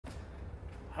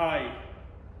Hi,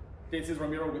 this is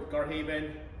Ramiro with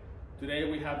CarHavn. Today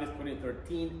we have this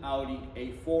 2013 Audi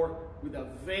A4 with a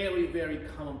very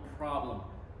common problem,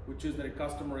 which is that a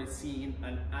customer is seeing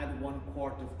an add 1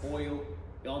 quart of oil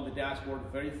on the dashboard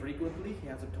very frequently. He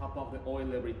has to top up the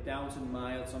oil every 1,000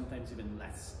 miles, sometimes even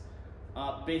less.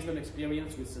 Based on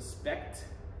experience, we suspect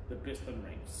the piston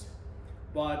rings,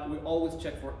 but we always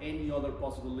check for any other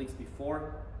possible leaks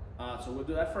before. So we'll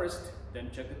do that first, then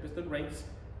check the piston rings,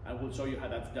 and we'll show you how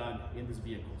that's done in these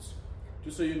vehicles.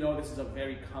 Just so you know, this is a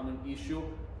very common issue.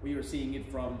 We are seeing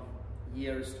it from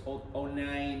years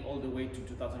 09 all the way to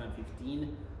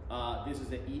 2015. This is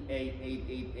the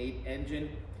EA888 engine,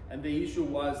 and the issue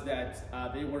was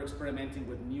that they were experimenting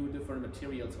with new different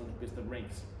materials on the piston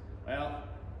rings. Well,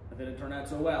 it didn't turn out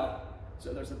so well.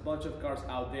 So there's a bunch of cars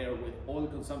out there with oil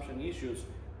consumption issues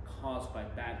caused by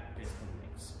bad piston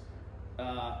rings.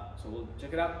 So we'll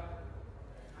check it out.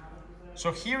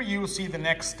 So here you see the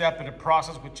next step in the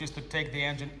process, which is to take the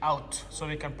engine out so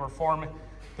we can perform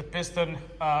the piston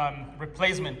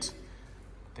replacement.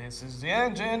 This is the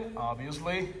engine,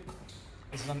 obviously.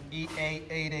 This is an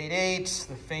EA888,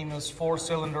 the famous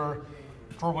 4-cylinder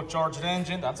turbocharged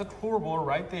engine. That's a turbo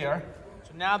right there.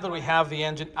 So now that we have the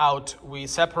engine out, we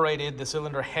separated the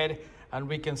cylinder head and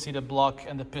we can see the block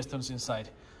and the pistons inside.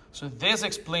 So this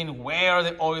explains where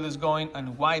the oil is going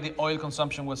and why the oil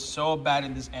consumption was so bad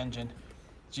in this engine.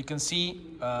 As you can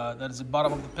see, that is the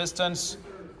bottom of the pistons.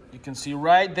 You can see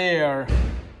right there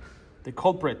the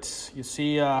culprits. You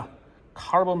see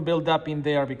carbon buildup in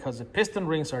there because the piston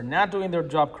rings are not doing their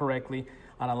job correctly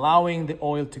and allowing the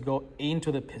oil to go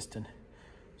into the piston.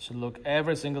 So look,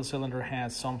 every single cylinder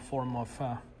has some form of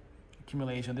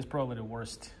accumulation. This is probably the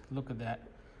worst. Look at that.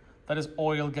 That is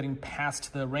oil getting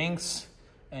past the rings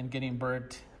and getting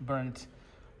burnt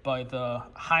by the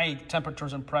high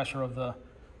temperatures and pressure of the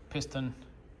pistons.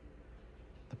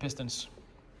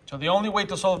 So the only way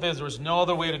to solve this, there is no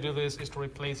other way to do this, is to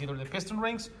replace either the piston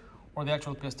rings or the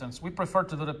actual pistons. We prefer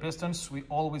to do the pistons. We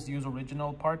always use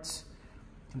original parts.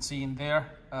 You can see in there,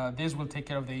 this will take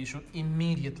care of the issue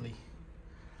immediately.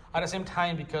 At the same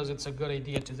time, because it's a good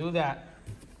idea to do that,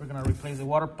 we're gonna replace the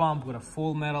water pump with a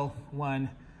full metal one.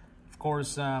 Of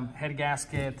course, head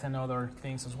gasket and other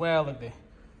things as well, like the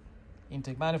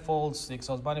intake manifolds, the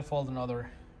exhaust manifold, and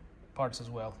other parts as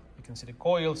well. You can see the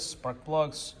coils, spark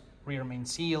plugs, rear main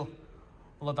seal,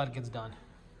 all of that gets done.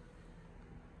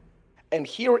 And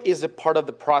here is the part of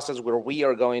the process where we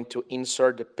are going to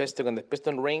insert the piston and the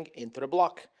piston ring into the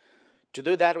block. To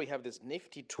do that, we have this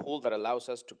nifty tool that allows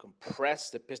us to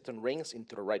compress the piston rings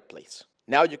into the right place.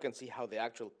 Now you can see how the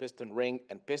actual piston ring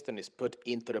and piston is put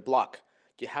into the block.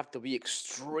 You have to be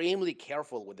extremely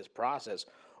careful with this process,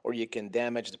 or you can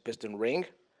damage the piston ring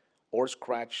or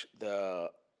scratch the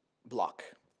block.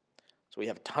 So we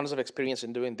have tons of experience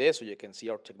in doing this, so you can see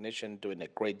our technician doing a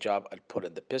great job at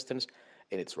putting the pistons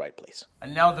in its right place.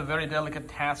 And now the very delicate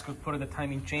task of putting the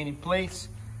timing chain in place.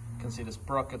 You can see the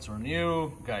sprockets are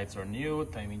new, guides are new,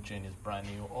 timing chain is brand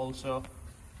new also.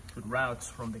 Good routes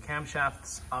from the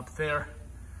camshafts up there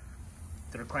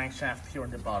to the crankshaft here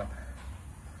on the bottom.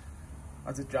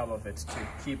 That's the job of it, to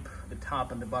keep the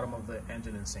top and the bottom of the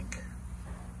engine in sync.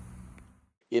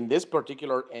 In this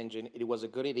particular engine, it was a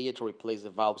good idea to replace the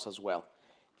valves as well.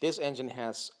 This engine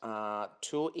has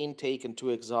 2 intake and 2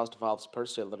 exhaust valves per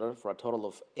cylinder for a total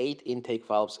of 8 intake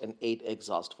valves and 8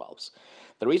 exhaust valves.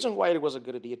 The reason why it was a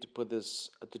good idea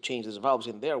to change these valves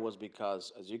in there was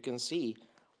because, as you can see,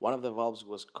 one of the valves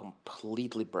was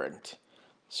completely burnt.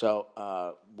 So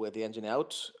with the engine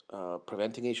out,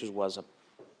 preventing issues was a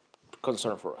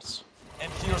concern for us.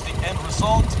 And here's the end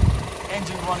result.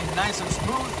 Engine running nice and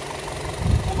smooth.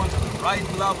 Moving to the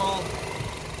right level.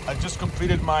 I just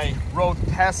completed my road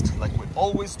test like we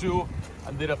always do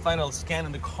and did a final scan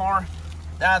in the car.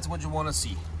 That's what you want to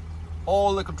see.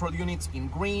 All the control units in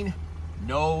green,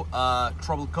 no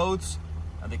trouble codes,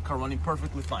 and the car running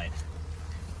perfectly fine.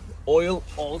 The oil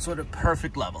also at a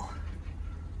perfect level.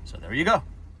 So there you go.